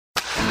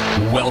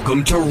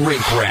Welcome to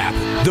Rink Rap,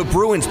 the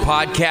Bruins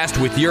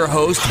podcast with your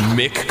host,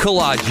 Mick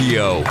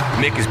Colagio.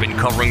 Mick has been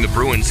covering the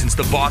Bruins since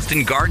the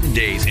Boston Garden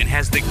days and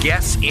has the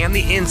guests and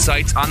the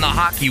insights on the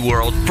hockey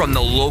world from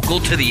the local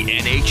to the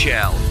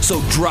NHL.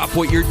 So drop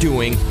what you're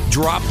doing,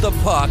 drop the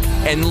puck,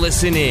 and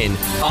listen in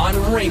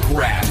on Rink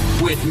Rap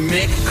with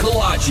Mick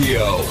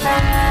Colagio.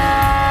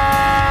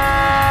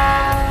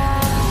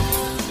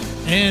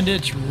 And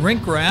it's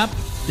Rink Rap,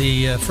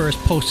 the first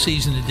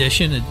postseason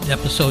edition,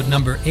 episode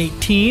number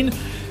 18.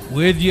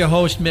 With your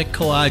host, Mick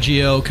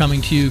Colagio,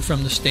 coming to you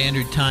from the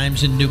Standard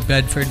Times in New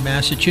Bedford,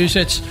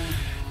 Massachusetts.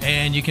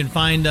 And you can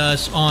find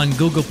us on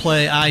Google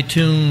Play,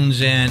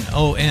 iTunes, and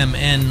omny.fm,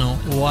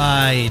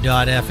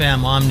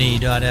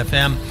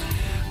 omni.fm.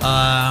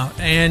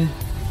 And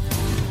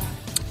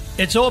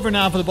it's over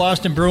now for the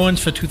Boston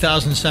Bruins for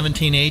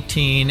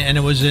 2017-18, and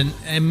it was an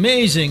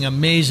amazing,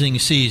 amazing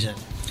season.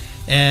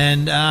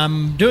 And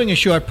I'm doing a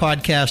short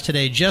podcast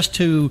today just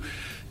to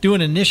do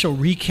an initial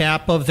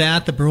recap of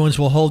that. The Bruins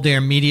will hold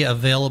their media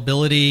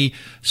availability,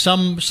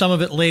 some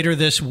of it later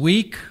this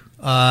week,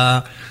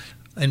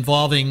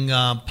 involving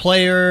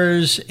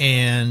players,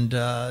 and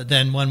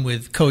then one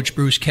with Coach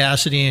Bruce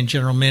Cassidy and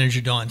General Manager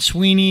Don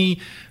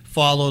Sweeney,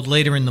 followed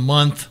later in the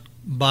month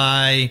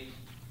by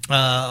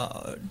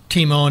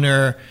team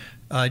owner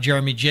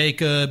Jeremy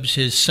Jacobs,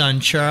 his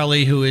son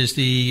Charlie, who is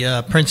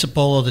the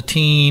principal of the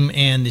team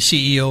and the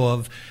CEO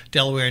of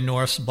Delaware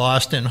North's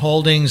Boston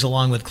Holdings,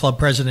 along with club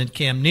president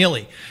Cam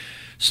Neely.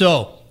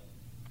 So,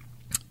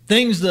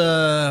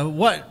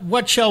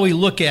 what shall we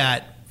look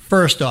at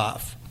first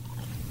off?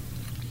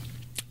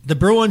 The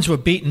Bruins were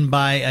beaten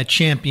by a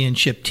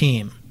championship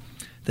team.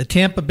 The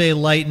Tampa Bay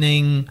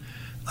Lightning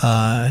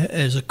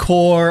is a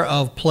core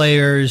of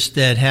players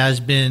that has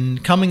been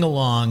coming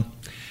along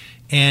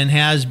and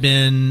has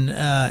been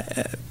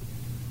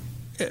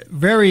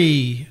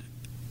very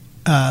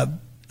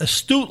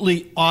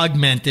astutely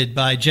augmented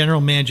by General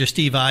Manager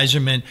Steve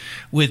Yzerman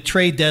with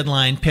trade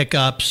deadline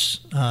pickups.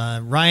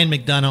 Ryan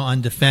McDonough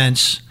on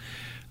defense,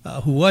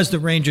 who was the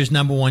Rangers'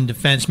 number one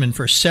defenseman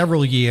for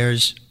several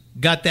years,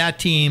 got that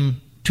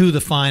team to the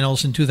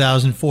finals in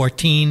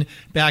 2014,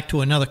 back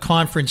to another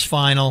conference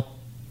final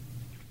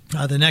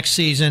the next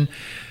season.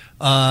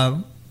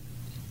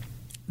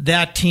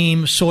 That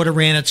team sort of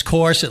ran its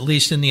course, at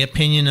least in the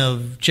opinion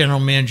of General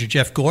Manager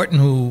Jeff Gorton,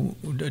 who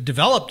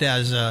developed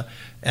as a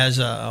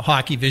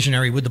hockey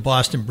visionary with the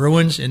Boston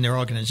Bruins in their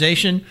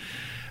organization,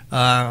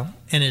 and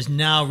is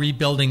now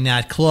rebuilding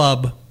that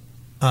club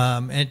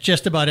at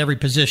just about every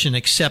position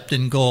except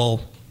in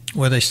goal,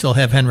 where they still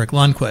have Henrik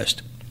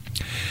Lundqvist.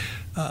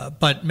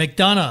 But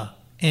McDonough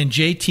and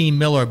JT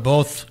Miller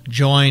both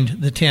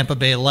joined the Tampa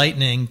Bay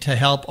Lightning to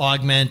help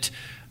augment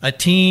a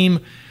team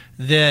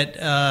that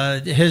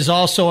has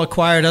also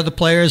acquired other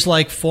players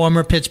like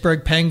former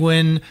Pittsburgh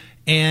Penguin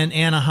and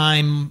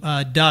Anaheim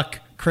Duck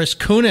Chris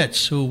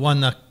Kunitz, who won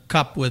the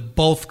Cup with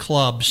both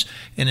clubs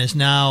and is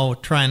now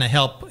trying to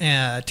help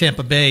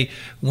Tampa Bay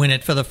win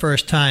it for the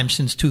first time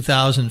since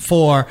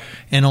 2004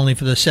 and only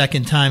for the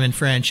second time in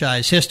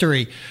franchise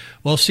history.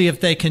 We'll see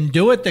if they can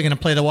do it. They're going to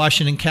play the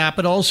Washington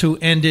Capitals, who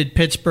ended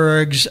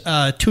Pittsburgh's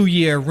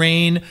 2-year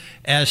reign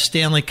as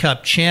Stanley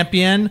Cup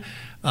champion.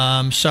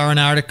 Saw an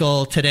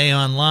article today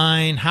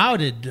online. How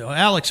did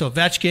Alex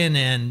Ovechkin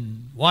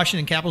and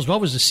Washington Capitals, what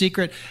was the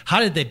secret? How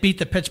did they beat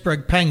the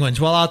Pittsburgh Penguins?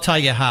 Well, I'll tell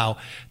you how.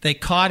 They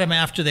caught them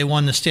after they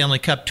won the Stanley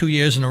Cup 2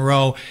 years in a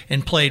row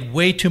and played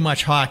way too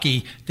much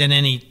hockey than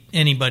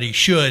anybody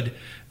should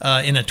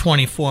in a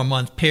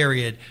 24-month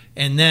period.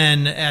 And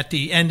then at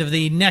the end of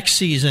the next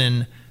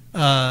season,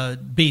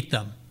 beat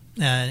them,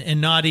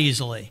 and not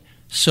easily.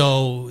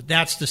 So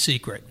that's the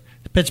secret.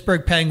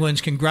 Pittsburgh Penguins,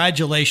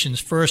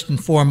 congratulations first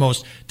and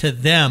foremost to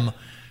them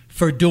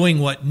for doing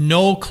what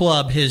no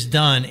club has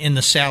done in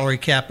the salary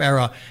cap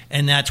era,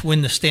 and that's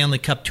win the Stanley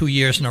Cup 2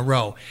 years in a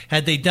row.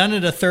 Had they done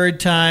it a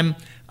third time,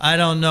 I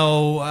don't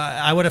know.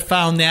 I would have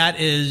found that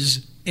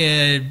is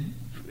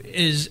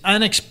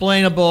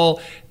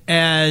unexplainable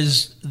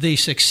as the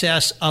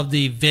success of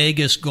the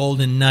Vegas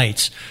Golden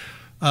Knights,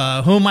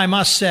 whom I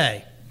must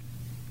say,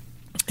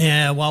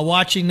 and while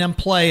watching them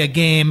play a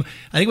game,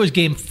 I think it was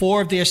game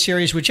 4 of their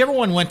series, whichever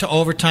one went to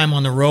overtime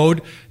on the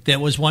road, that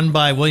was won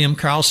by William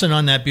Karlsson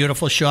on that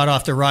beautiful shot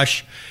off the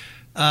rush.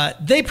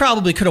 They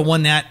probably could have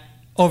won that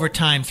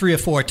overtime 3 or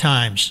 4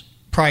 times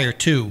prior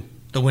to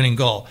the winning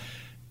goal.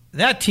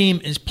 That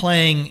team is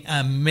playing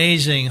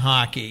amazing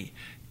hockey,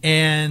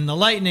 and the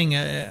Lightning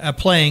are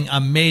playing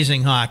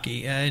amazing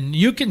hockey. And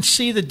you can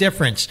see the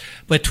difference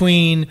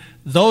between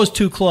those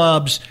two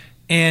clubs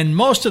and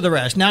most of the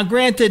rest. Now,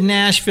 granted,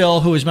 Nashville,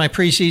 who is my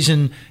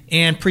preseason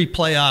and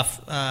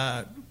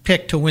pre-playoff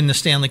pick to win the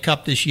Stanley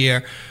Cup this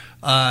year,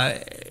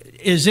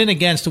 is in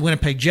against the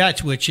Winnipeg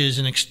Jets, which is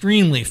an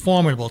extremely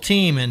formidable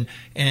team,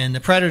 and the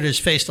Predators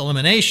faced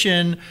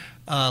elimination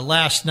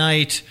last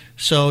night.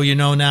 So you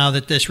know now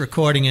that this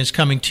recording is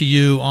coming to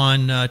you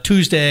on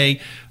Tuesday,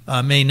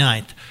 May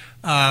 9th.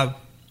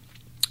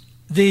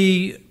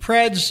 The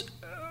Preds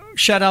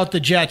shut out the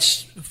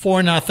Jets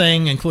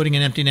 4-0, including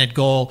an empty net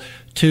goal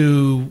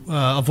to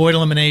avoid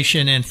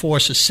elimination and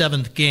force a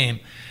 7th game.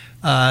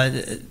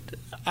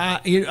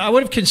 I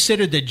would have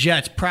considered the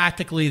Jets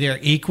practically their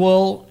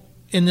equal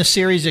in the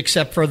series,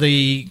 except for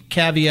the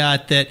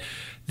caveat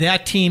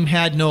that team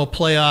had no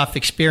playoff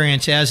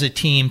experience as a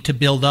team to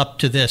build up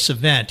to this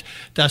event.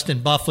 Dustin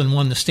Byfuglien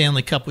won the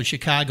Stanley Cup with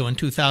Chicago in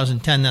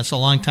 2010. That's a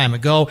long time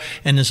ago,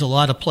 and there's a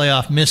lot of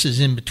playoff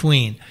misses in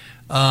between.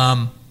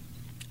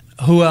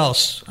 Who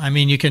else? I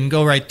mean, you can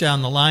go right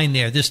down the line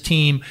there. This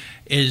team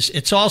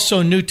it's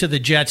also new to the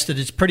Jets that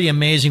it's pretty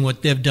amazing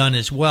what they've done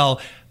as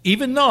well,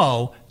 even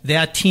though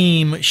that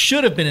team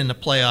should have been in the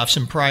playoffs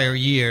in prior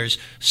years.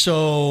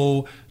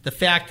 So the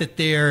fact that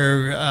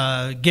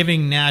they're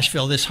giving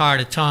Nashville this hard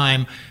a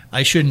time,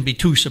 I shouldn't be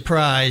too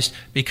surprised,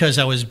 because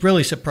I was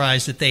really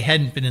surprised that they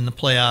hadn't been in the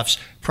playoffs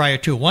prior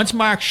to. Once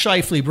Mark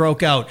Scheifele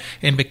broke out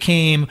and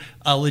became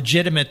a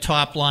legitimate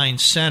top-line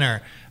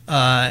center,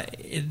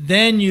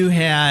 then you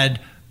had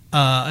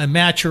a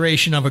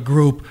maturation of a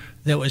group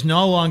that was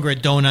no longer a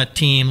donut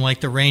team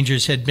like the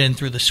Rangers had been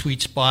through the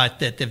sweet spot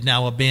that they've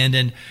now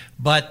abandoned,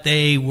 but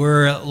they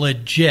were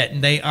legit,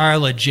 and they are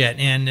legit.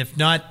 And if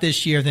not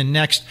this year, then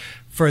next,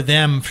 for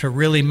them to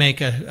really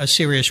make a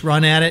serious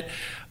run at it.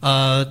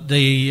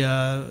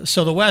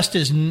 So the West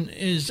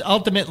is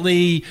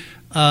ultimately,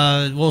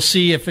 we'll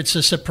see if it's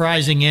a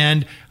surprising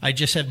end. I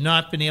just have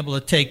not been able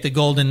to take the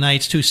Golden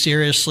Knights too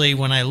seriously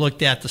when I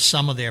looked at the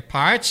sum of their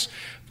parts.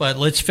 But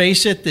let's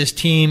face it, this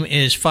team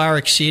is far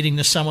exceeding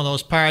the sum of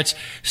those parts.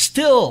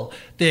 Still,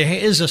 there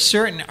is a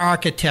certain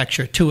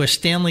architecture to a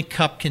Stanley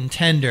Cup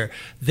contender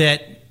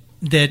that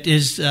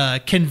is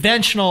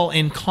conventional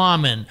and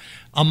common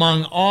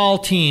among all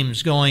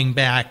teams going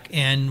back.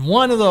 And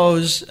one of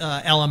those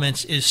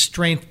elements is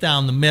strength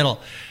down the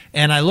middle.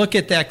 And I look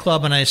at that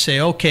club and I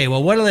say, okay,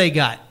 well, what do they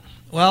got?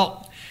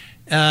 Well,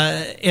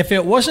 if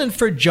it wasn't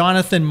for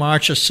Jonathan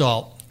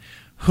Marchessault,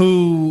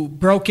 who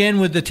broke in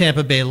with the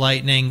Tampa Bay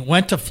Lightning,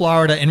 went to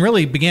Florida, and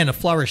really began to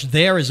flourish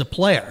there as a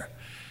player,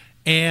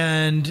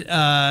 and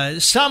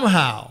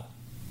somehow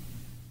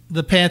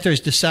the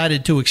Panthers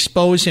decided to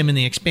expose him in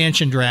the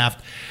expansion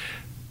draft,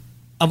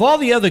 of all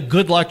the other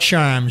good luck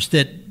charms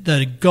that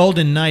the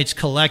Golden Knights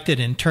collected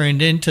and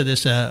turned into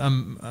this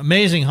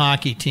amazing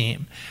hockey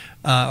team,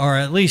 or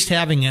at least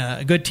having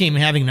a good team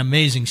having an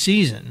amazing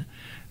season,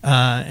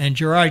 and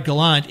Gerard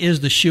Gallant is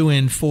the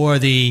shoo-in for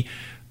the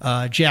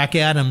Jack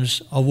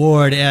Adams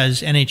Award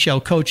as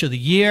NHL Coach of the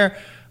Year,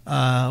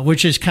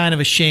 which is kind of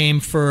a shame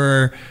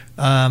for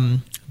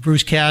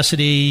Bruce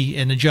Cassidy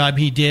and the job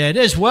he did,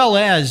 as well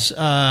as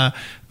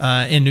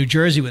in New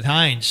Jersey with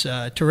Hines.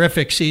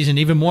 Terrific season,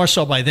 even more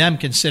so by them,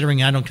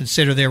 considering I don't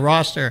consider their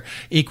roster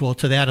equal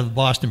to that of the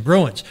Boston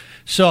Bruins.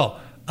 So,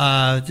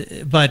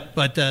 but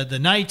the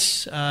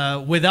Knights,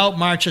 without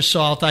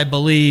Marchessault, I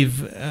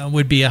believe,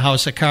 would be a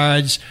house of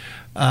cards.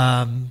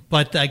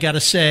 But I got to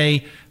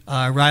say,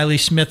 Riley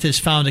Smith has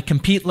found a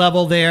compete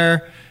level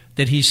there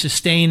that he's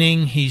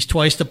sustaining. He's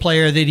twice the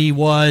player that he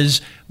was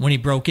when he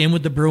broke in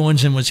with the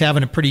Bruins and was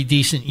having a pretty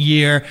decent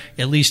year,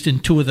 at least in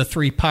 2 of the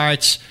 3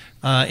 parts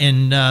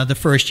in the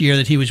first year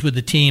that he was with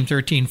the team,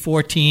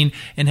 13-14,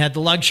 and had the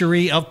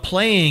luxury of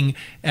playing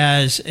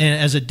as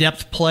a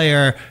depth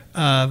player,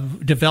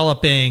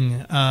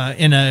 developing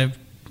in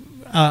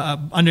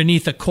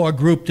underneath a core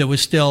group that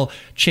was still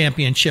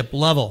championship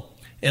level,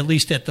 at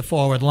least at the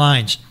forward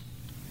lines.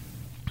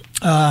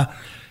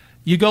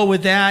 You go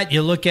with that,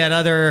 you look at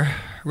other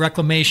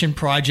reclamation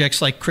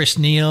projects like Chris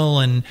Neal,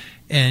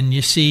 and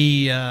you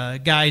see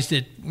guys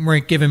that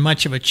weren't given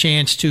much of a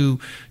chance to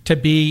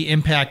be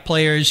impact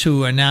players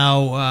who are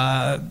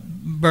now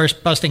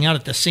busting out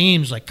at the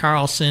seams, like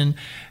Carlson,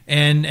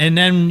 and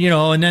then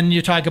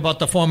you talk about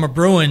the former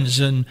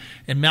Bruins and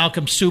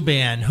Malcolm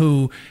Subban,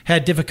 who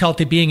had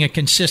difficulty being a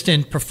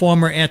consistent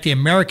performer at the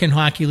American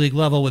Hockey League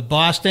level with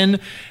Boston,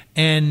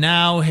 and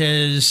now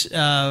has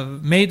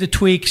made the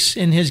tweaks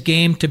in his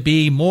game to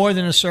be more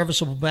than a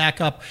serviceable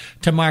backup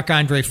to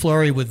Marc-Andre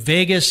Fleury with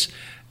Vegas.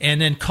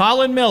 And then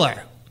Colin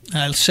Miller,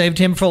 I saved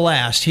him for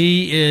last.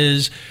 He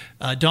is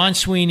Don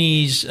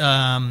Sweeney's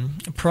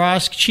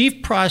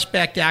chief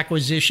prospect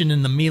acquisition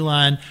in the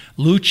Milan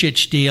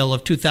Lucic deal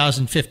of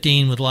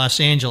 2015 with Los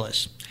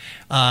Angeles.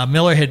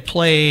 Miller had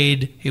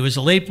played, he was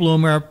a late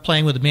bloomer,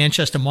 playing with the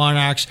Manchester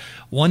Monarchs,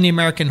 won the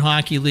American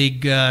Hockey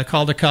League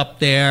Calder Cup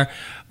there,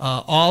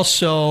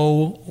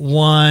 also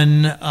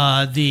won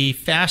the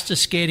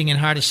fastest skating and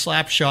hardest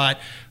slap shot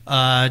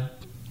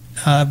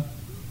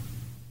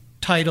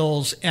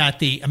titles at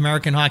the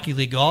American Hockey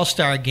League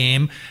All-Star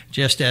Game,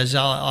 just as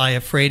Ali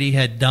Afridi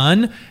had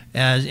done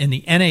as in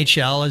the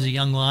NHL as a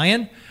young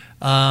Lion.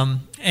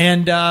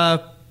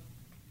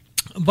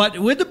 But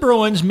with the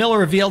Bruins, Miller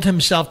revealed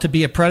himself to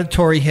be a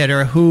predatory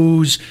hitter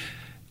whose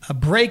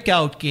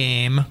breakout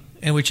game,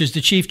 which is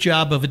the chief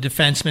job of a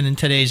defenseman in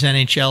today's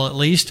NHL at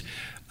least,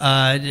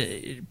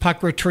 puck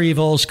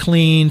retrievals,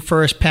 clean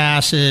first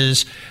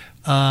passes.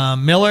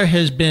 Miller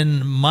has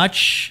been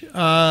much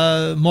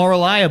more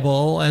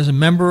reliable as a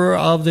member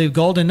of the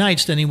Golden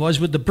Knights than he was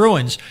with the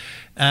Bruins.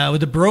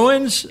 With the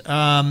Bruins,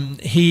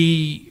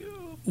 he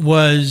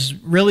was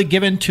really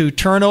given to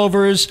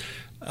turnovers,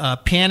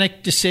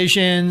 panic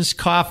decisions,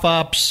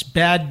 cough-ups,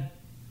 bad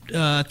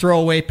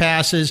throwaway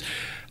passes,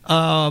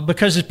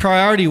 because his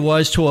priority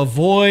was to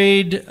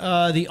avoid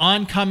the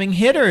oncoming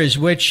hitters,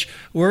 which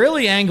were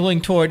really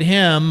angling toward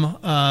him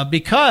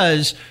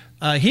because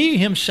he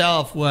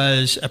himself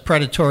was a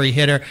predatory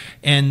hitter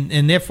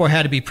and therefore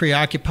had to be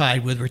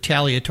preoccupied with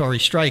retaliatory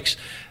strikes.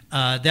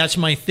 That's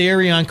my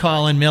theory on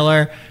Colin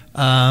Miller.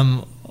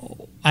 I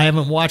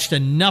haven't watched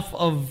enough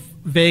of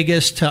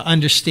Vegas to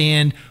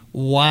understand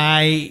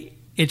why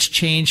it's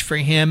changed for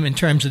him in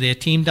terms of their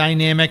team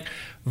dynamic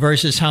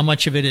versus how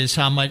much of it is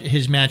how much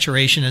his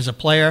maturation as a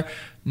player.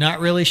 Not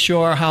really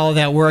sure how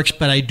that works,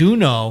 but I do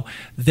know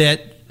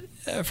that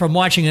from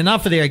watching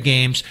enough of their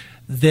games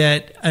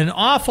that an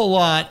awful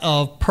lot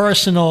of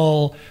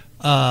personal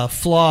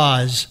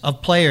flaws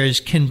of players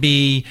can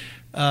be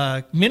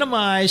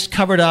minimized,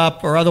 covered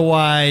up, or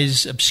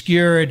otherwise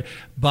obscured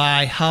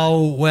by how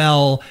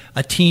well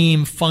a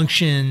team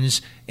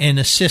functions in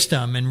a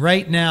system. And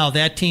right now,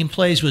 that team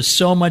plays with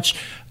so much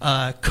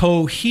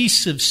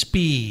cohesive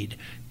speed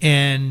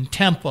and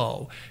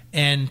tempo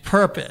and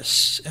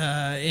purpose,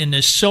 and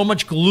there's so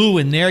much glue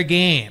in their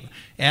game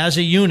as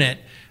a unit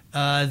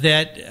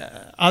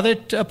that other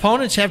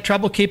opponents have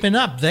trouble keeping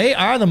up. They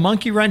are the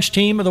monkey wrench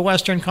team of the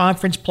Western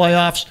Conference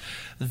playoffs.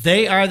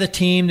 They are the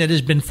team that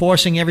has been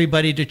forcing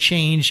everybody to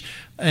change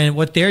and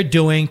what they're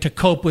doing to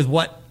cope with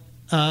what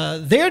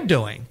they're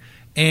doing.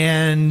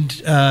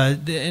 And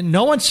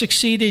no one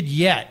succeeded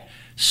yet.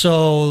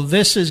 So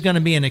this is going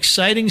to be an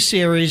exciting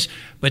series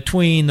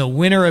between the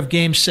winner of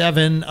Game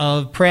 7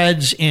 of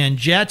Preds and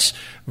Jets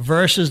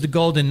versus the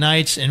Golden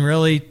Knights, and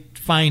really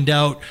find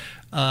out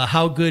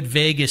how good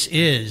Vegas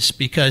is,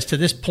 because to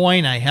this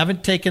point I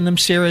haven't taken them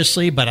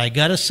seriously, but I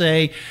got to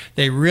say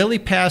they really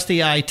passed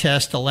the eye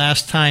test the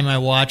last time I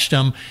watched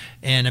them,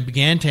 and I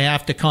began to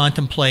have to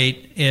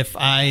contemplate if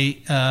I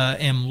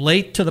am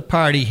late to the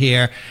party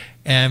here,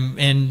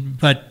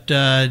 but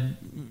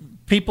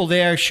people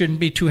there shouldn't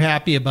be too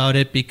happy about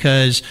it,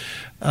 because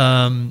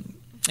in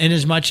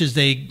as much as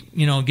they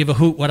give a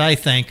hoot what I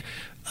think,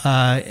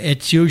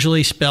 it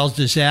usually spells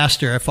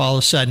disaster if all of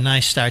a sudden I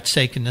start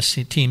taking this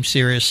team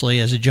seriously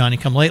as a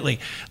Johnny-come-lately.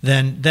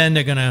 Then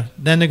they're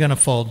gonna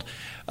fold.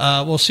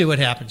 We'll see what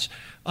happens.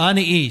 On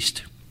the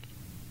East,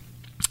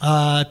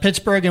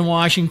 Pittsburgh and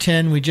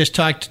Washington. We just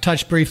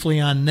touched briefly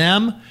on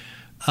them.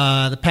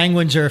 The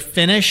Penguins are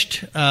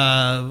finished.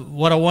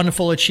 What a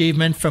wonderful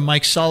achievement from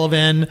Mike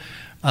Sullivan,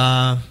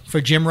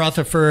 for Jim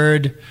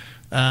Rutherford,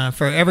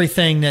 for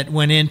everything that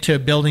went into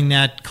building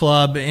that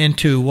club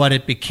into what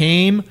it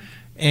became.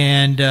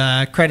 And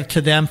credit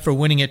to them for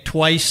winning it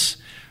twice.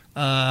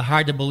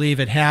 Hard to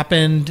believe it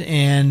happened.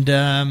 And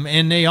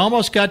they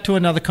almost got to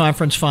another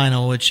conference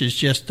final, which is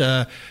just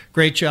a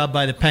great job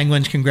by the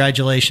Penguins.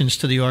 Congratulations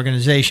to the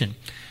organization.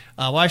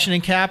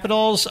 Washington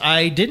Capitals,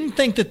 I didn't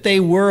think that they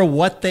were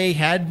what they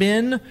had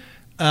been,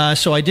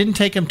 so I didn't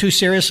take them too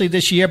seriously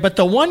this year. But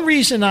the one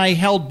reason I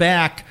held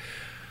back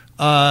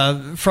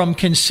from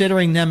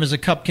considering them as a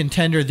cup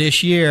contender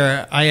this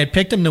year, I had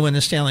picked them to win the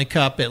Stanley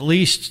Cup at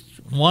least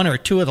one or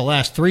two of the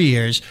last 3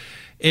 years,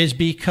 is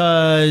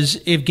because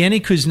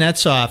Evgeny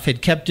Kuznetsov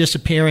had kept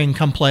disappearing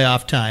come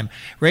playoff time.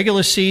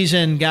 Regular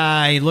season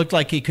guy, looked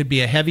like he could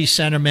be a heavy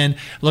centerman,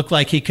 looked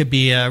like he could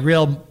be a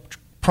real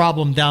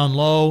problem down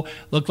low,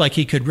 looked like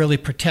he could really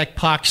protect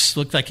pucks,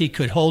 looked like he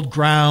could hold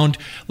ground,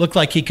 looked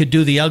like he could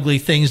do the ugly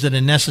things that are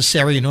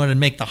necessary in order to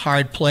make the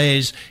hard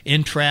plays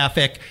in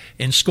traffic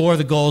and score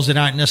the goals that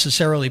aren't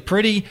necessarily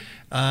pretty.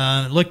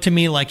 Looked to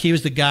me like he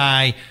was the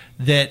guy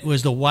that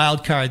was the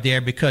wild card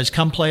there, because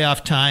come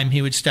playoff time,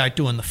 he would start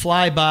doing the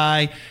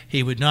flyby.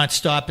 He would not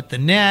stop at the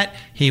net.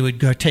 He would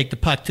go take the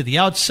puck to the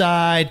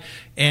outside,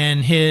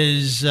 and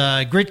his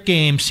grit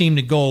game seemed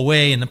to go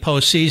away in the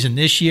postseason.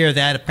 This year,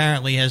 that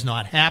apparently has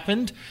not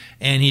happened,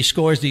 and he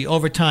scores the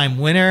overtime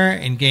winner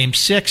in Game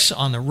 6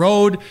 on the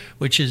road,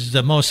 which is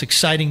the most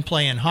exciting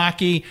play in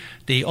hockey,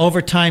 the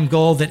overtime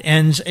goal that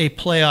ends a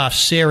playoff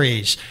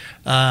series.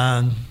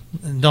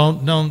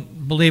 Don't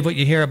believe what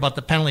you hear about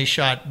the penalty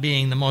shot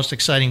being the most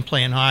exciting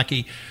play in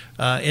hockey.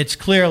 It's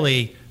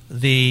clearly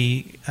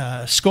the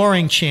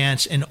scoring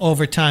chance in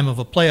overtime of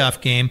a playoff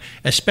game,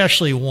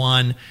 especially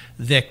one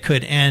that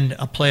could end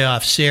a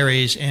playoff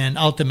series and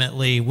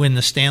ultimately win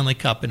the Stanley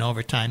Cup in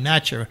overtime.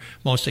 That's your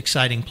most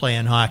exciting play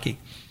in hockey.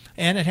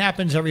 And it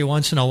happens every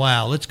once in a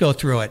while. Let's go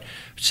through it.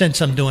 Since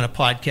I'm doing a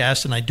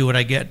podcast and I do what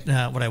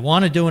I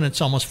want to do, and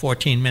it's almost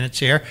 14 minutes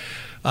here.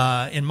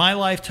 In my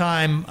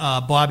lifetime,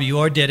 Bobby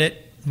Orr did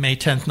it, May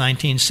 10th,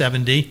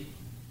 1970.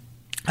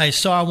 I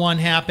saw one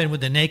happen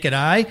with the naked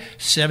eye.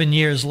 7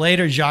 years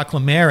later, Jacques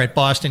Lemaire at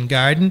Boston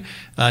Garden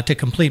to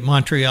complete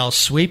Montreal's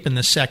sweep in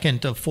the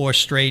second of 4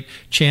 straight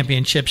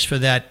championships for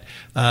that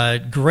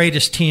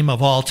greatest team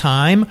of all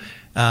time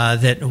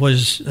that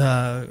was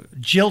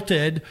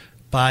jilted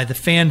by the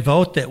fan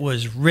vote that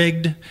was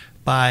rigged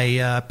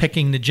by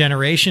picking the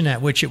generation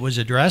at which it was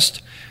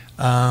addressed.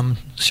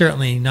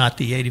 Certainly not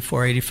the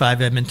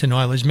 84-85 Edmonton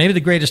Oilers. Maybe the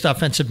greatest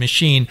offensive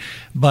machine,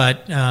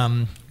 but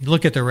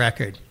look at the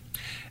record.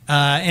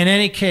 In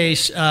any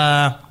case, you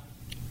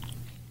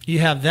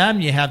have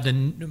them. You have the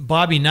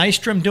Bobby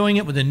Nystrom doing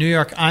it with the New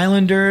York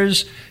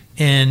Islanders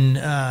in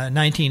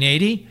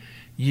 1980.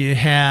 You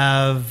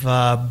have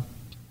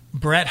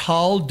Brett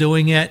Hull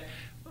doing it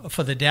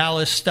for the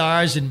Dallas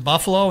Stars in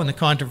Buffalo in the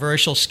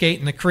controversial skate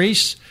in the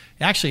crease.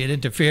 Actually, it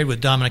interfered with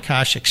Dominik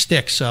Hasek's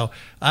stick, so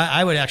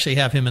I would actually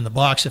have him in the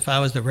box if I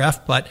was the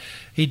ref. But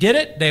he did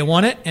it. They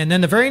won it. And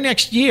then the very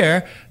next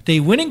year, the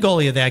winning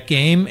goalie of that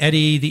game,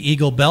 Eddie the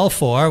Eagle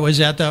Belfour,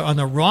 was on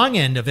the wrong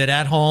end of it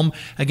at home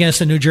against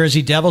the New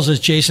Jersey Devils as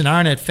Jason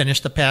Arnott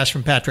finished the pass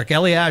from Patrick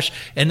Elias.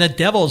 And the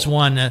Devils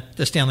won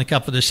the Stanley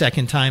Cup for the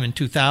second time in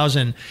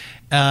 2000.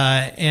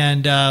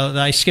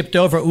 I skipped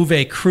over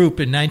Uwe Krupp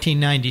in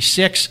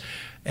 1996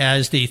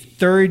 as the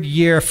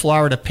third-year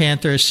Florida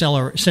Panthers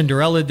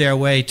Cinderellaed their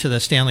way to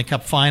the Stanley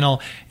Cup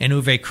final, and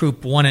Uwe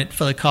Krupp won it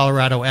for the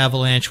Colorado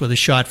Avalanche with a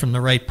shot from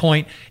the right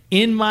point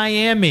in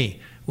Miami,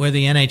 where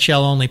the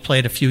NHL only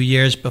played a few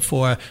years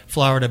before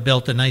Florida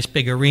built a nice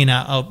big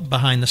arena out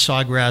behind the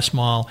Sawgrass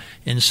Mall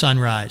in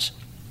Sunrise.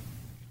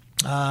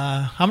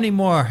 How many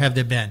more have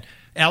there been?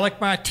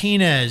 Alec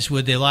Martinez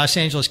with the Los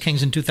Angeles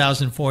Kings in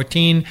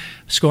 2014,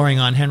 scoring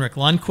on Henrik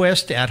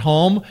Lundqvist at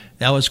home.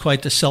 That was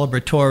quite the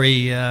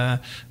celebratory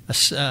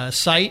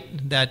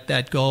sight.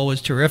 That goal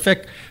was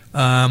terrific.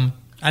 I'd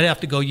have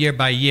to go year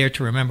by year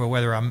to remember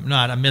whether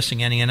I'm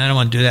missing any, and I don't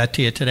want to do that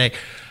to you today.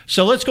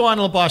 So let's go on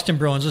to the Boston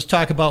Bruins. Let's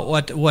talk about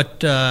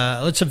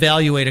let's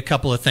evaluate a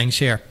couple of things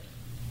here.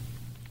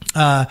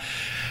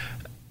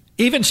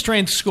 Even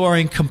strength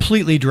scoring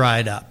completely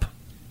dried up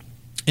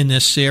in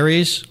this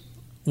series,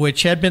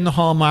 which had been the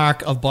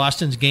hallmark of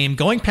Boston's game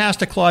going past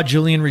the Claude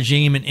Julien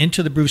regime and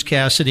into the Bruce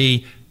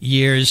Cassidy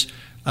years.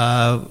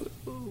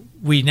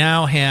 We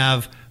now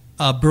have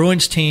a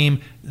Bruins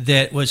team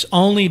that was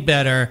only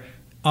better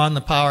on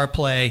the power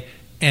play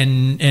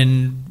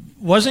and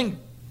wasn't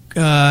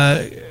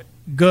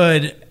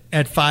good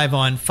at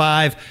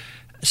 5-on-5.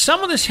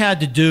 Some of this had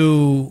to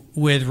do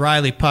with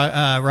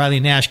Riley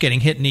Nash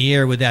getting hit in the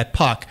ear with that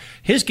puck.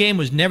 His game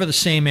was never the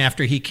same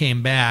after he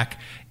came back,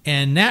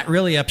 and that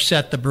really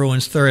upset the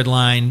Bruins' third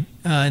line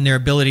and their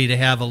ability to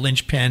have a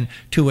linchpin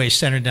two-way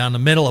center down the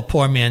middle, a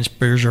poor man's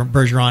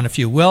Bergeron, if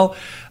you will.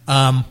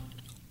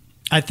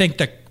 I think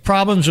the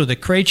problems with the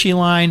Krejci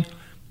line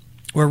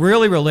were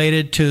really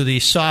related to the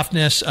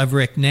softness of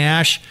Rick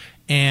Nash,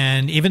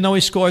 and even though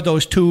he scored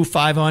those 2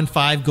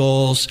 5-on-5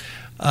 goals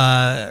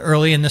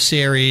early in the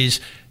series,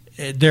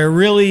 there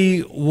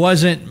really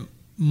wasn't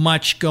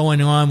much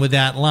going on with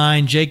that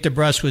line. Jake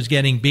DeBrusk was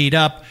getting beat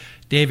up.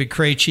 David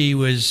Krejci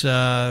was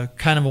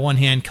kind of a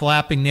one-hand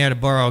clapping there to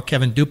borrow a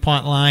Kevin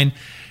DuPont line.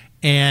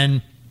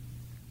 And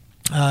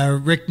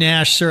Rick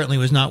Nash certainly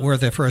was not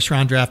worth a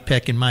first-round draft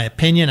pick, in my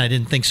opinion. I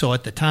didn't think so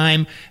at the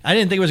time. I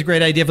didn't think it was a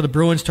great idea for the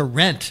Bruins to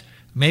rent.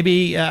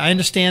 Maybe I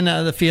understand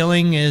the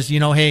feeling is,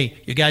 hey,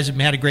 you guys have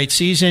had a great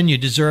season. You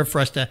deserve for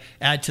us to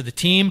add to the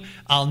team.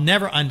 I'll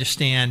never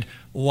understand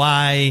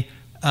why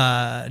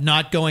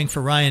not going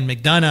for Ryan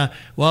McDonough.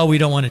 Well, we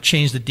don't want to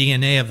change the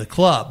DNA of the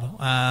club.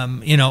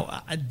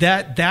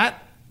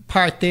 That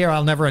part there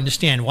I'll never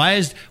understand. Why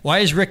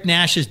is Rick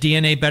Nash's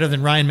DNA better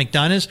than Ryan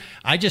McDonough's?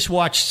 I just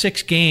watched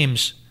 5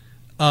 games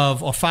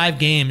of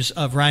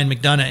Ryan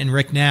McDonough and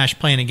Rick Nash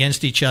playing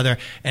against each other,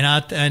 and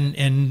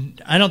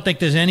I don't think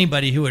there's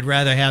anybody who would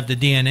rather have the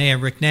DNA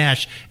of Rick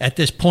Nash at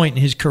this point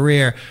in his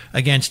career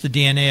against the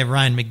DNA of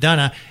Ryan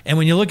McDonough. And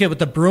when you look at what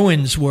the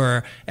Bruins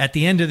were at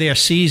the end of their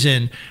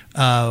season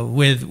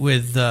with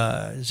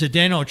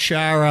Zdeno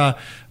Chara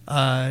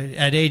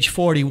at age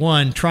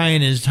 41 trying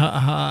his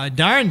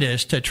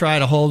darndest to try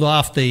to hold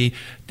off the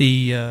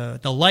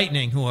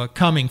Lightning, who are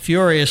coming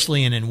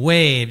furiously and in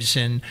waves,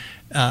 and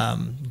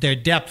their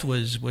depth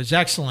was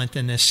excellent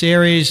in this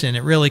series, and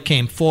it really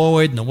came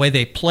forward. And the way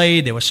they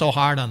played, they were so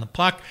hard on the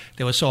puck,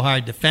 they were so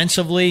hard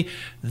defensively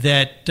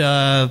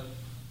that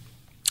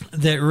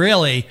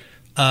really,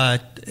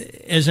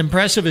 as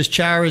impressive as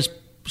Chara's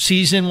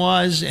season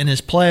was and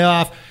his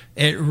playoff,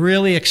 it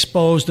really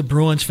exposed the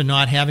Bruins for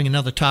not having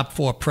another top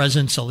 4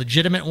 presence, a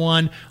legitimate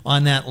one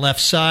on that left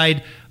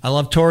side. I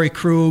love Torrey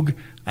Krug.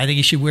 I think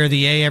he should wear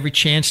the A every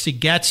chance he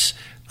gets.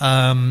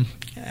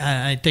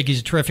 I think he's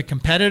a terrific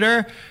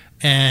competitor,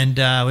 and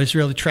it was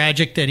really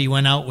tragic that he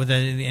went out with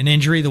an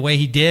injury the way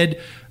he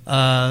did.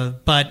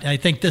 But I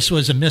think this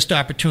was a missed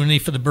opportunity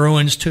for the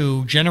Bruins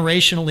to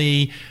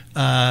generationally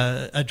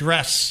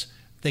address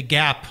the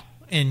gap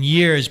in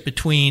years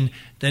between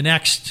the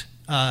next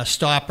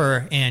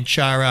stopper and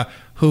Chara,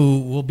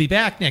 who will be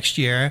back next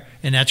year,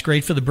 and that's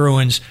great for the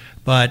Bruins.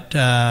 But,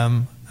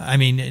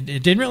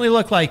 it didn't really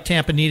look like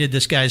Tampa needed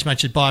this guy as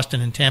much as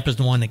Boston, and Tampa's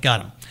the one that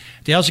got him.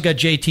 They also got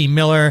JT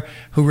Miller,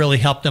 who really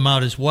helped them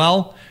out as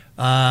well.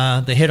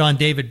 The hit on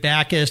David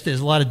Backes, there's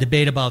a lot of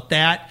debate about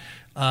that.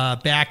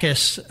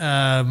 Backes,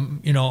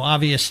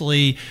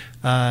 obviously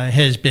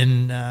has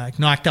been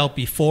knocked out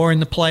before in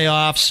the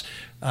playoffs.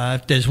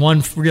 If there's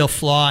one real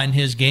flaw in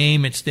his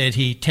game, it's that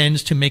he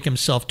tends to make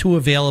himself too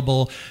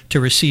available to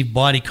receive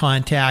body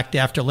contact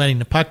after letting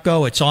the puck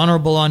go. It's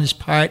honorable on his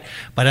part,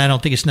 but I don't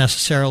think it's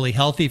necessarily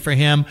healthy for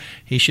him.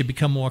 He should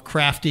become more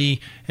crafty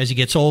as he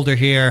gets older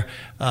here,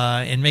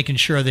 and making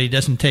sure that he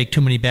doesn't take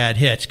too many bad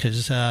hits,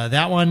 because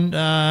that one,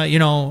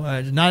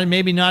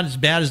 maybe not as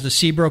bad as the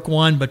Seabrook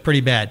one, but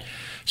pretty bad.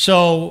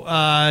 So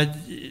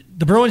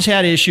the Bruins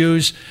had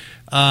issues.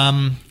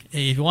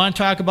 If you want to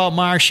talk about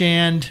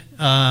Marchand,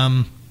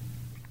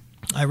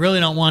 I really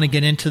don't want to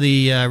get into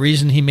the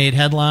reason he made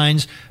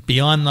headlines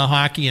beyond the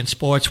hockey and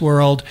sports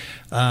world.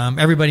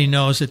 Everybody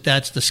knows that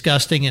that's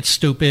disgusting, it's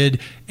stupid,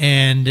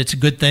 and it's a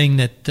good thing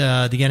that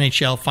the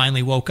NHL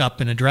finally woke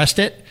up and addressed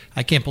it.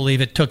 I can't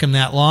believe it took him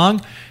that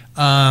long.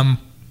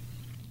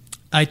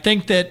 I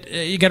think that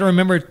you got to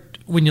remember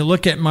when you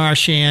look at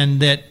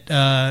Marchand that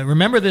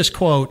remember this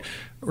quote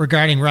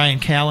regarding Ryan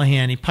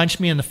Callahan. He punched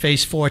me in the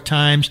face 4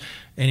 times,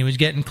 and he was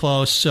getting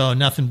close, so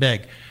nothing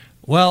big.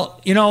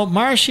 Well,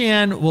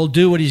 Marchand will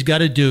do what he's got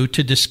to do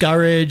to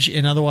discourage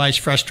and otherwise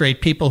frustrate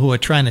people who are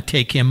trying to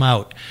take him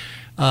out.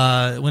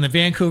 When the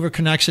Vancouver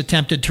Canucks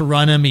attempted to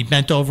run him, he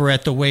bent over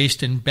at the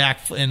waist and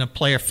a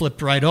player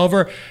flipped right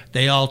over.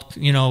 They all,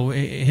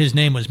 his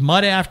name was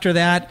Mud after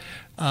that.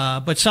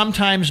 But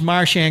sometimes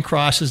Marchand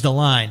crosses the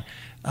line.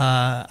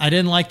 I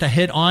didn't like the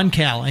hit on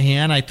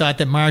Callahan. I thought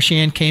that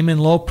Marchand came in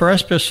low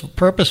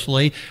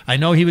purposefully. I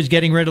know he was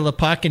getting rid of the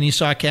puck, and he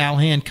saw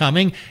Callahan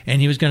coming,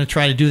 and he was going to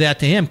try to do that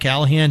to him.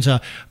 Callahan's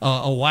a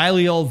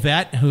wily old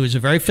vet who's a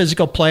very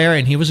physical player,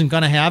 and he wasn't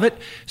going to have it,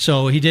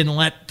 so he didn't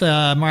let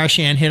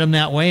Marchand hit him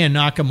that way and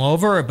knock him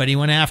over, but he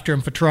went after him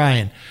for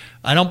trying.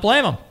 I don't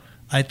blame him.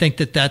 I think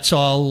that that's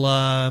all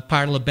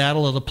part of the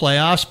battle of the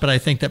playoffs, but I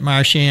think that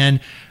Marchand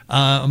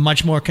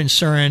much more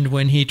concerned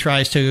when he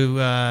tries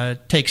to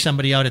take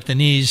somebody out at the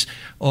knees,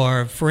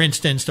 or, for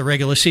instance, the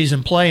regular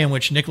season play in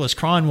which Nicholas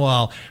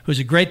Kronwall, who's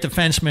a great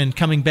defenseman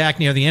coming back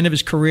near the end of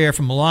his career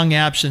from a long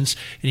absence,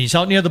 and he's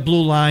out near the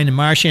blue line, and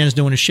Marchand's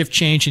doing a shift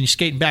change, and he's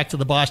skating back to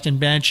the Boston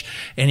bench,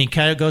 and he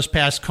kind of goes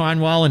past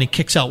Kronwall, and he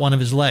kicks out one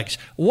of his legs.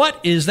 What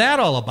is that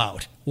all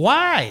about?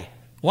 Why?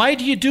 Why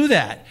do you do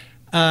that?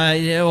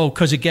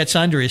 Because it gets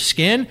under his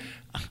skin?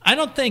 I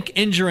don't think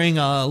injuring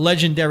a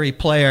legendary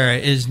player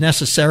is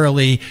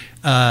necessarily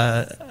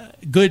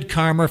good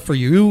karma for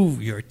you,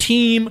 your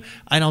team.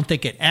 I don't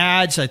think it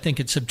adds. I think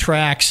it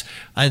subtracts.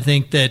 I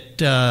think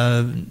that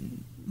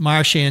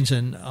Marchand's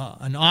an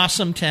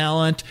awesome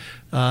talent.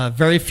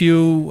 Very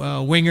few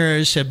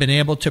wingers have been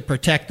able to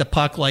protect the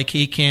puck like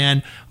he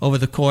can over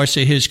the course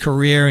of his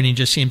career, and he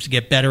just seems to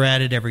get better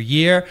at it every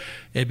year.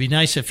 It'd be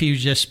nice if he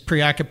was just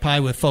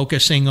preoccupied with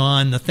focusing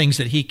on the things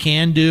that he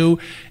can do.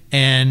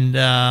 And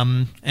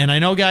I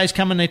know guys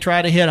come and they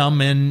try to hit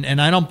him,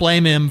 and I don't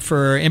blame him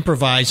for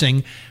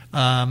improvising.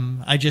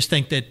 I just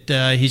think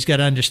that he's got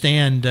to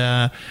understand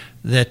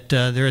that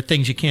there are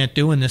things you can't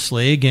do in this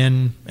league,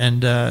 and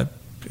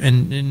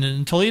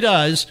until he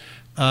does,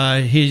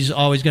 he's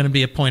always going to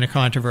be a point of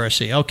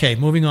controversy. Okay,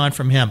 moving on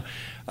from him.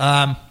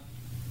 That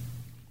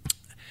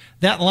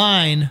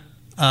line,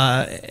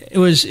 it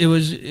was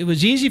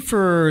easy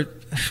for.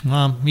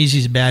 Well, easy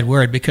is a bad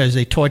word because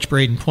they torched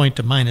Braden Point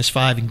to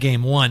 -5 in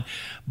Game 1.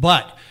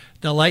 But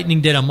the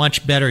Lightning did a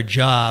much better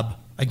job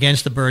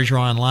against the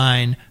Bergeron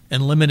line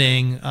and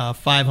limiting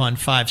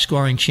 5-on-5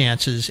 scoring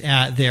chances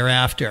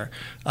thereafter.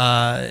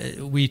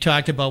 We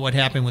talked about what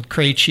happened with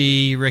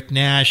Krejci, Rick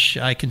Nash.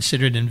 I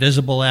considered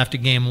invisible after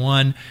Game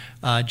 1.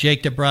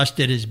 Jake DeBrusk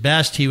did his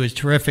best. He was a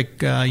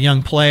terrific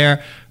young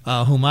player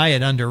whom I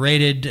had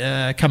underrated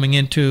coming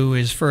into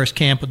his first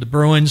camp with the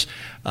Bruins.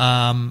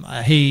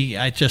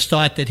 I just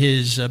thought that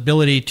his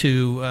ability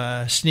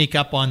to sneak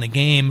up on the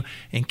game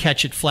and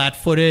catch it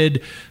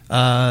flat-footed,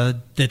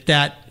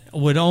 that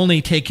would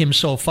only take him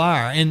so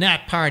far. And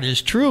that part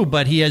is true,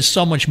 but he has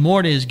so much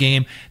more to his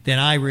game than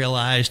I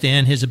realized,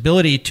 and his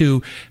ability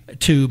to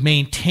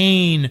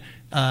maintain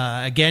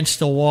against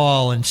the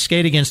wall and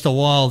skate against the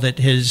wall that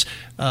has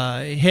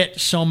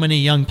hit so many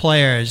young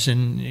players,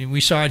 and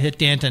we saw it hit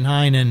Danton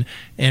Heinen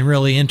and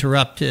really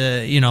interrupt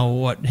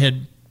what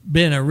had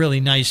been a really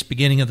nice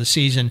beginning of the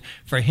season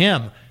for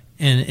him.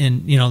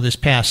 And this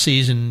past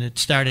season, it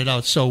started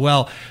out so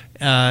well.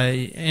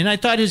 And I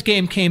thought his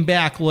game came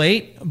back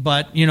late,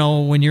 but,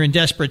 when you're in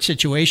desperate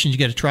situations, you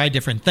got to try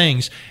different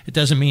things. It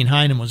doesn't mean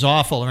Heinen was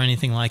awful or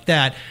anything like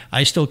that.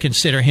 I still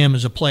consider him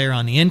as a player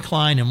on the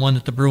incline and one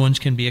that the Bruins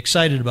can be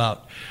excited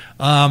about.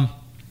 One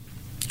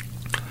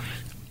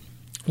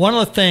of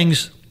the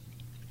things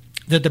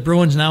that the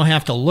Bruins now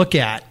have to look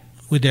at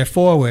with their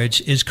forwards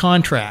is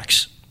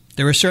contracts.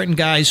 There are certain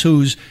guys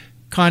whose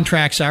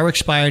contracts are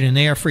expired and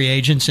they are free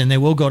agents and they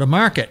will go to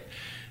market.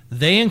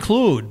 They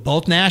include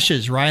both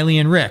Nashes, Riley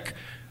and Rick.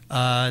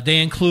 They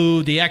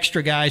include the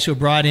extra guys who were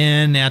brought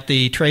in at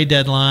the trade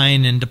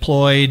deadline and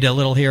deployed a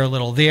little here, a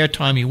little there.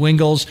 Tommy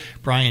Wingels,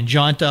 Brian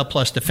Jonta,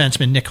 plus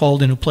defenseman Nick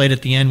Holden, who played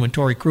at the end when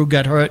Torrey Krug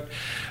got hurt.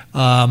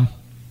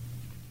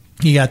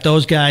 You got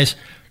those guys.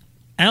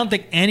 I don't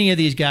think any of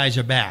these guys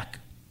are back.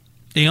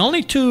 The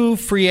only two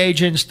free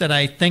agents that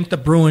I think the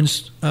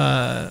Bruins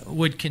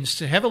would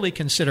heavily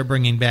consider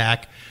bringing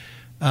back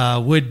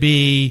would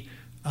be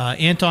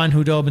Anton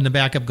Khudobin, the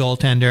backup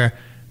goaltender,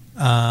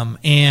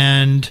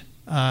 and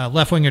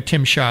left winger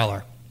Tim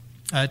Schaller.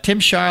 Tim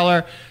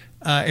Schaller,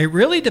 it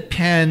really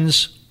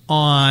depends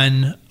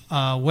on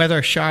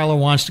whether Schaller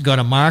wants to go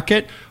to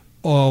market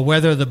or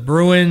whether the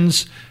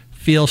Bruins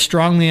feel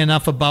strongly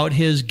enough about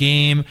his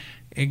game.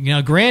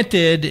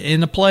 Granted,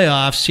 in the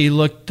playoffs, he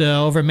looked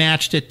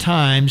overmatched at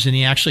times, and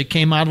he actually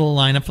came out of the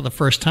lineup for the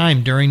first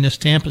time during this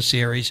Tampa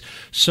series.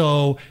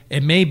 So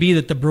it may be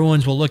that the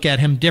Bruins will look at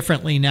him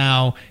differently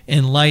now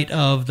in light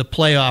of the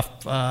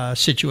playoff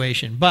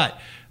situation. But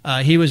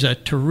he was a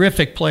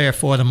terrific player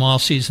for them all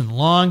season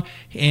long.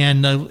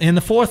 And in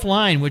the fourth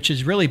line, which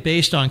is really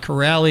based on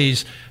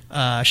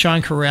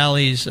Sean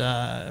Corrali's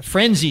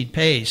frenzied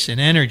pace and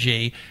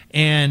energy,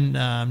 and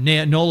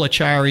Nola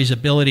Chari's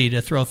ability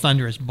to throw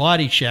thunderous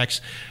body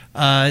checks,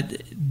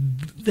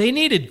 they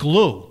needed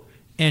glue.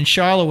 And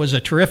Schaller was a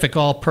terrific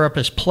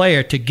all-purpose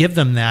player to give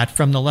them that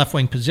from the left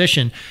wing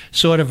position,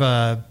 sort of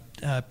a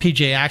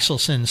P.J.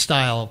 Axelson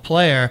style of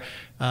player,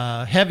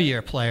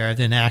 heavier player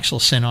than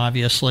Axelson,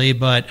 obviously,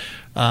 but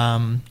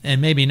and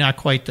maybe not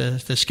quite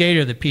the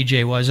skater that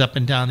P.J. was up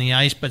and down the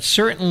ice, but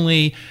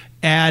certainly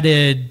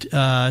added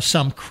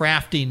some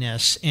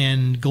craftiness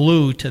and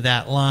glue to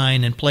that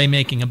line and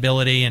playmaking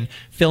ability and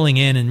filling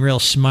in and real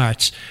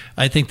smarts.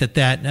 I think that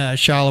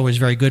Schaller was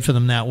very good for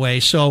them that way.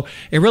 So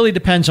it really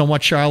depends on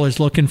what Schaller is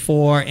looking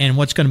for and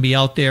what's going to be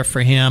out there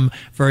for him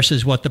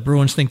versus what the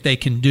Bruins think they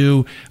can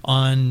do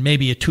on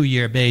maybe a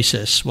 2-year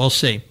basis. We'll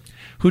see.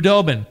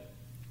 Khudobin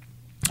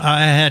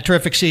had a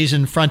terrific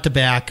season front to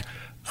back,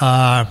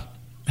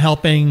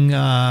 helping,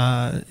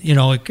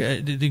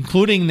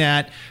 including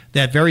that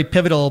very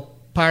pivotal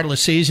part of the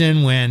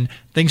season when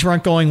things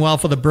weren't going well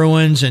for the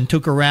Bruins and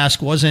Tuukka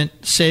Rask wasn't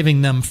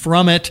saving them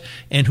from it,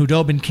 and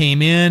Khudobin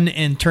came in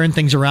and turned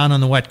things around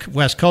on the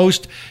West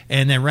Coast,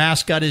 and then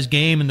Rask got his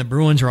game and the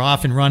Bruins were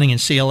off and running,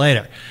 and see you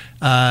later.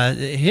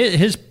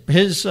 His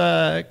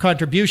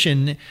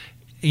contribution,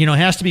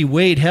 has to be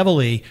weighed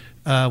heavily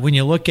when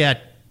you look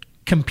at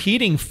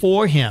competing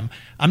for him.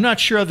 I'm not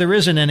sure there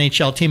is an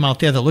NHL team out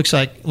there that looks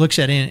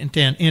at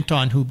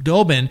Anton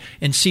Khudobin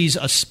and sees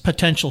a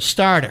potential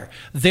starter.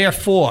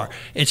 Therefore,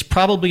 it's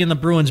probably in the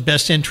Bruins'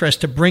 best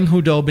interest to bring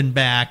Khudobin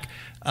back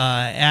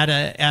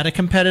at a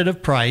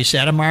competitive price,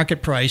 at a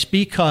market price,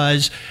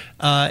 because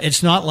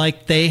it's not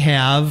like they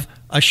have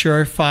a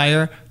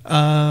surefire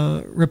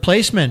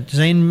replacement.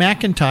 Zane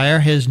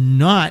McIntyre has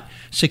not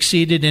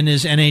succeeded in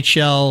his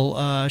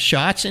NHL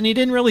shots, and he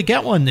didn't really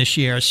get one this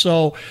year.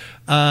 So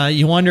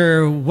you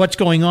wonder what's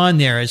going on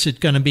there. Is it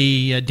going to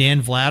be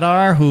Dan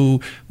Vladar,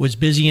 who was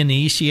busy in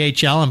the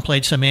ECHL and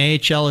played some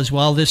AHL as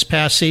well this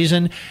past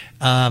season?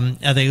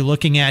 Are they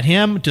looking at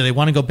him? Do they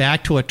want to go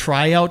back to a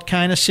tryout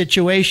kind of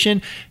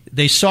situation?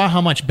 They saw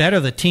how much better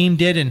the team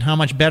did and how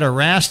much better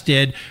Rask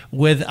did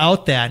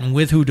without that and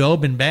with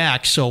Khudobin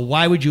back. So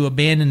why would you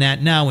abandon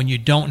that now when you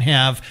don't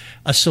have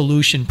a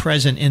solution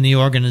present in the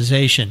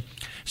organization?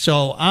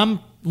 So I'm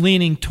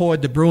leaning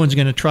toward the Bruins are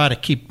going to try to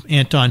keep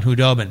Anton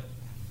Khudobin.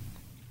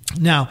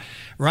 Now,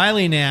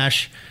 Riley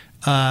Nash,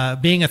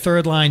 being a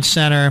third-line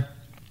center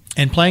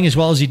and playing as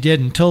well as he did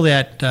until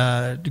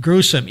that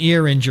gruesome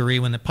ear injury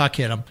when the puck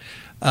hit him,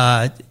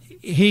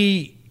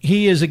 he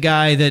is a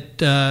guy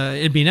that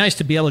it'd be nice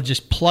to be able to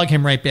just plug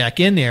him right back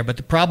in there. But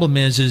the problem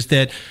is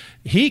that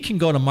he can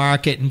go to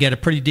market and get a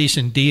pretty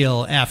decent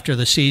deal after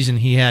the season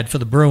he had for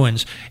the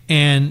Bruins.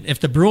 And if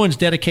the Bruins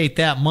dedicate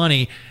that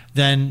money,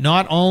 then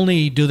not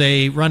only do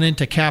they run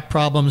into cap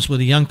problems with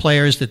the young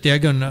players that they're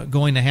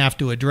going to have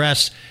to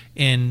address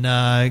in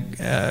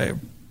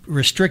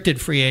restricted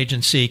free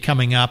agency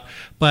coming up,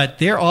 but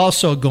they're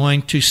also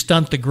going to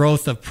stunt the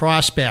growth of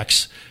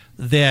prospects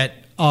that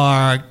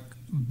are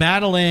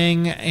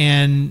battling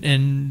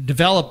and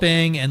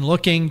developing and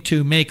looking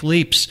to make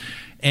leaps.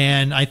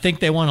 And I think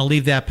they want to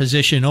leave that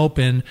position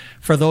open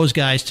for those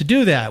guys to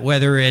do that,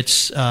 whether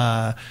it's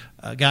a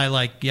guy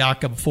like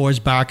Jakob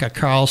Forsbacka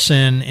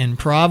Karlsson in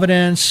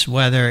Providence,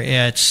 whether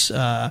it's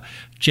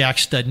Jack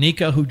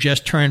Studnicka, who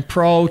just turned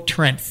pro,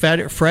 Trent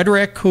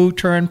Frederick, who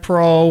turned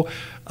pro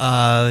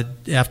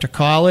after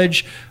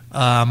college.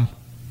 Austin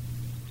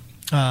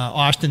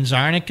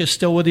Czarnik is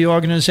still with the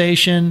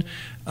organization.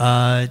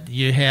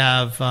 You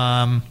have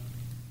Ryan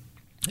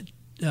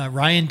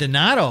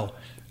Donato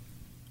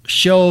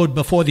showed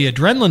before the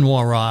adrenaline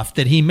wore off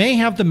that he may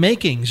have the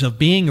makings of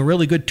being a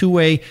really good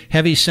two-way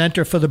heavy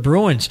center for the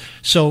Bruins.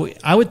 So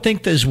I would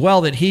think as well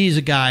that he's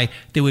a guy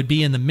that would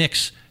be in the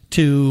mix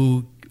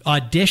to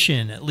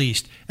audition at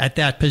least at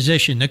that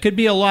position. There could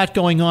be a lot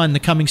going on in the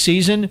coming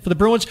season for the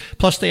Bruins.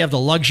 Plus they have the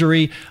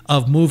luxury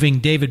of moving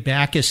David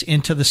Backes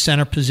into the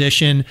center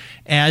position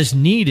as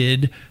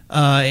needed.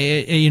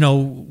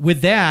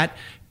 With that,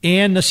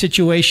 and the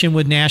situation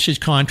with Nash's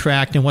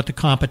contract and what the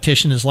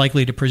competition is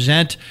likely to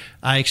present,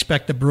 I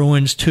expect the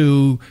Bruins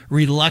to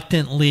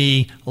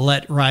reluctantly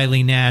let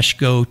Riley Nash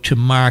go to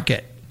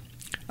market.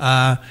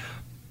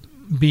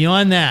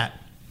 Beyond that,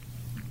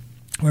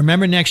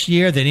 Remember next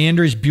year that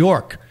Anders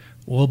Bjork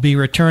will be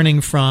returning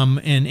from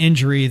an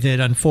injury that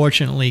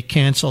unfortunately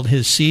canceled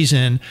his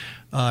season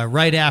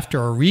right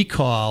after a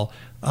recall.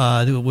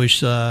 It was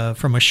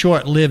from a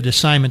short-lived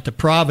assignment to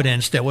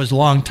Providence that was a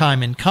long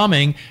time in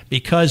coming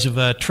because of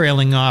a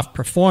trailing off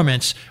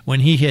performance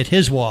when he hit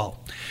his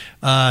wall.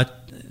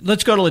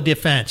 Let's go to the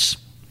defense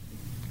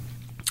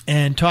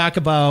and talk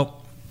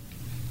about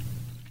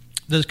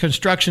the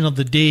construction of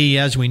the D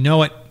as we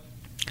know it.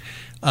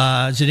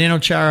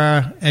 Zdeno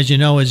Chara, as you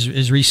know,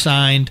 is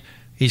re-signed.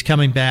 He's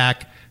coming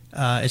back.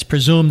 It's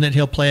presumed that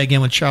he'll play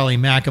again with Charlie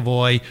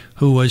McAvoy,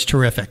 who was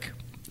terrific.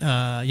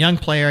 Young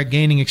player,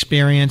 gaining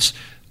experience,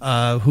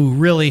 who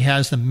really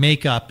has the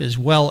makeup as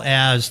well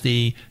as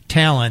the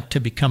talent to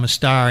become a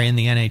star in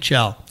the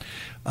NHL.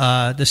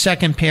 The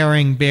second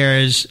pairing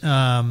bears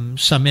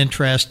some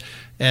interest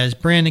as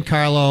Brandon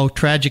Carlo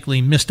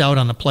tragically missed out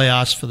on the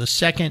playoffs for the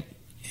second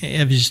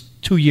of his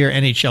 2-year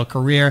NHL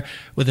career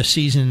with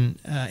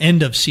a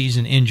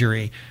end-of-season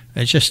injury.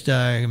 It's just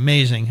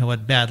amazing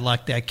what bad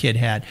luck that kid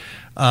had.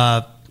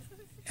 Adam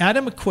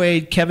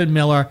McQuaid, Kevin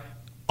Miller,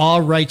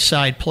 all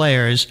right-side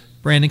players.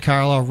 Brandon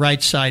Carlo,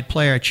 right-side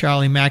player.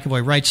 Charlie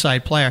McAvoy,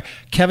 right-side player.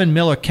 Kevin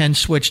Miller can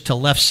switch to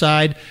left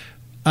side.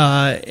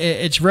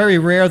 It's very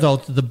rare, though.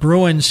 The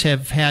Bruins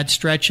have had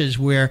stretches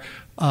where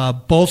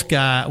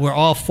where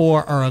all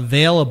four are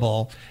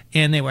available,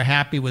 and they were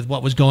happy with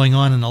what was going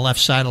on the left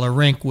side of the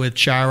rink with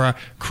Chara,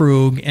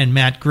 Krug, and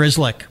Matt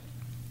Grzelcyk.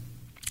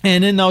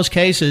 And in those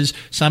cases,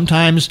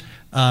 sometimes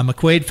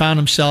McQuaid found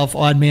himself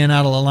odd man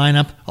out of the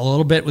lineup, a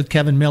little bit with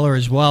Kevin Miller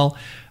as well.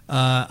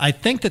 I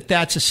think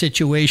that's a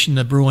situation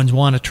the Bruins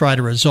want to try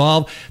to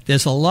resolve.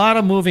 There's a lot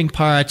of moving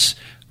parts.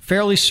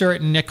 Fairly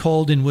certain Nick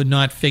Holden would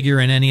not figure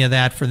in any of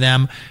that for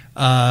them.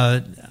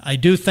 I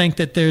do think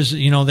that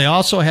they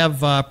also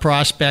have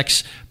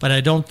prospects, but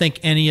I don't think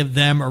any of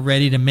them are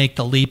ready to make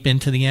the leap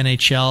into the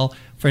NHL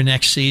for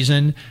next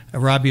season.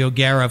 Robbie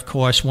O'Gara, of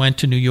course, went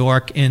to New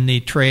York in the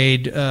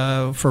trade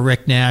for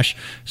Rick Nash,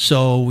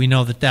 so we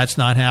know that that's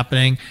not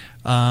happening.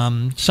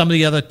 Some of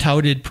the other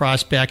touted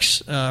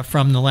prospects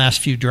from the last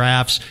few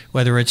drafts,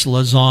 whether it's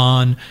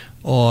Lazon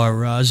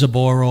or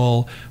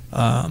Zaboral,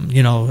 and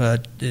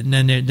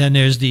then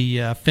there's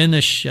the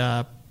Finnish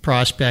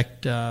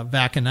prospect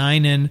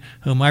Vakanainen,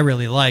 whom I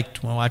really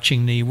liked when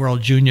watching the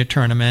World Junior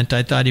Tournament.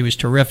 I thought he was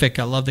terrific.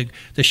 I love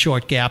the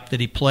short gap that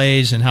he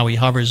plays and how he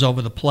hovers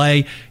over the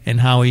play and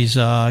how he's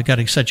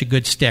got such a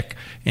good stick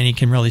and he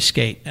can really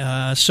skate.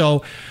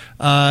 So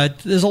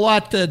there's a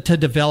lot to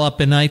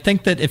develop, and I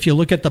think that if you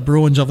look at the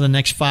Bruins over the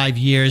next 5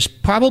 years,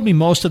 probably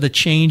most of the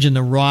change in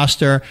the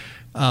roster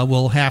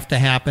will have to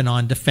happen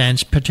on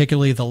defense,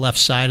 particularly the left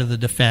side of the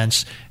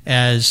defense,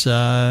 as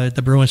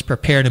the Bruins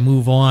prepare to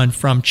move on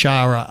from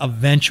Chara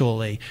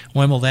eventually.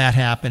 When will that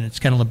happen? It's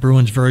kind of the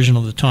Bruins version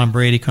of the Tom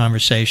Brady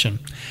conversation,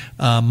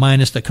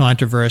 minus the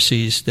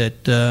controversies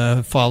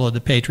that followed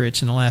the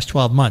Patriots in the last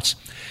 12 months.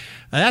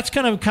 That's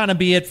going to kind of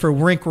be it for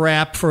Rink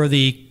Wrap for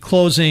the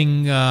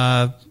closing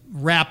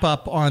wrap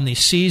up on the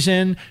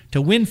season.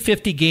 To win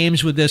 50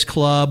 games with this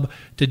club,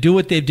 to do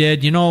what they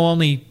did,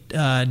 only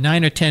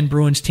 9 or 10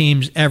 Bruins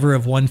teams ever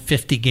have won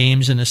 50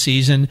 games in a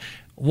season.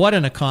 What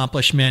an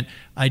accomplishment.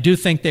 I do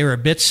think they were a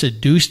bit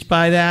seduced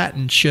by that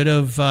and should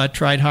have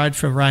tried hard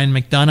for Ryan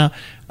McDonough.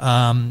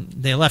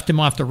 They left him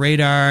off the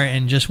radar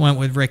and just went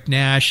with Rick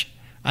Nash.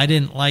 I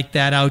didn't like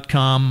that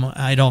outcome.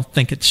 I don't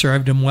think it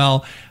served him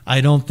well.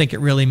 I don't think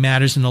it really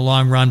matters in the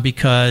long run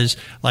because,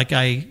 like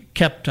I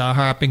kept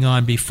harping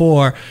on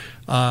before,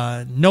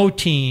 no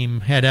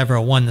team had ever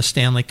won the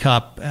Stanley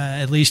Cup,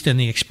 at least in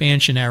the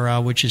expansion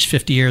era, which is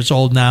 50 years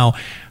old now,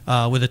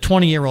 with a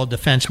 20-year-old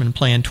defenseman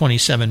playing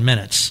 27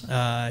 minutes.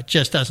 It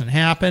just doesn't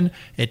happen.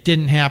 It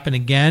didn't happen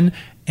again,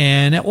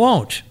 and it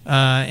won't.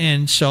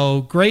 And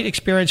so great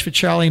experience for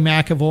Charlie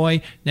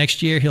McAvoy.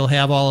 Next year he'll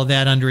have all of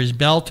that under his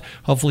belt.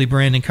 Hopefully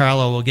Brandon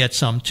Carlo will get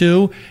some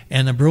too,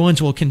 and the Bruins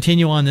will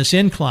continue on this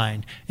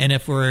incline. And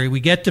if we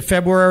get to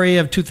February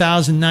of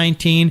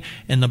 2019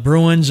 and the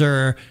Bruins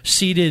are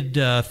seeded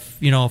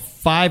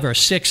 5 or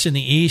 6 in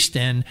the East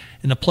and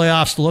the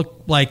playoffs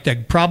look like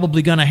they're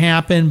probably going to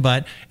happen,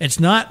 but it's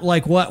not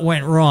like what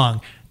went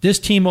wrong. This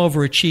team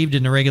overachieved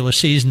in the regular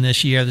season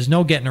this year. There's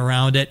no getting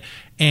around it.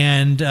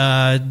 And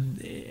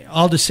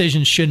all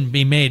decisions shouldn't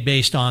be made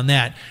based on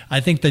that.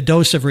 I think the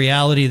dose of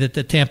reality that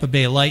the Tampa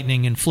Bay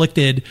Lightning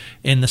inflicted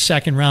in the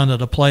second round of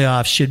the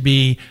playoffs should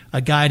be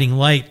a guiding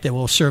light that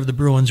will serve the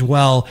Bruins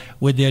well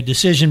with their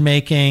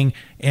decision-making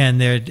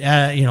and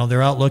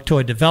their outlook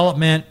toward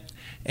development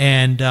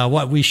and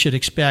what we should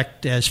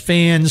expect as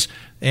fans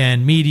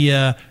and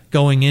media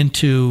going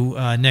into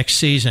next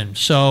season.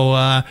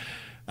 So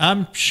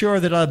I'm sure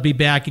that I'll be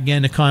back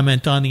again to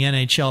comment on the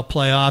NHL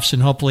playoffs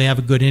and hopefully have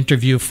a good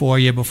interview for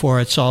you before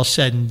it's all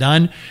said and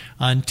done.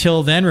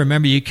 Until then,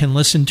 remember you can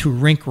listen to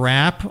Rink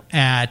Wrap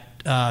at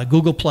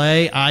Google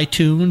Play,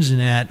 iTunes,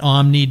 and at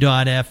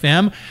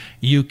Omni.fm.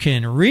 You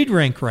can read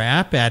Rink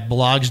Wrap at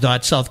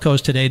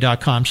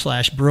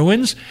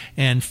blogs.southcoasttoday.com/Bruins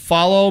and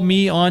follow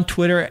me on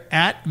Twitter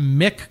at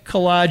Mick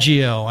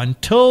Colagio.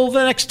 Until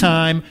the next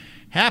time,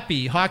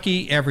 Happy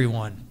hockey,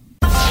 everyone.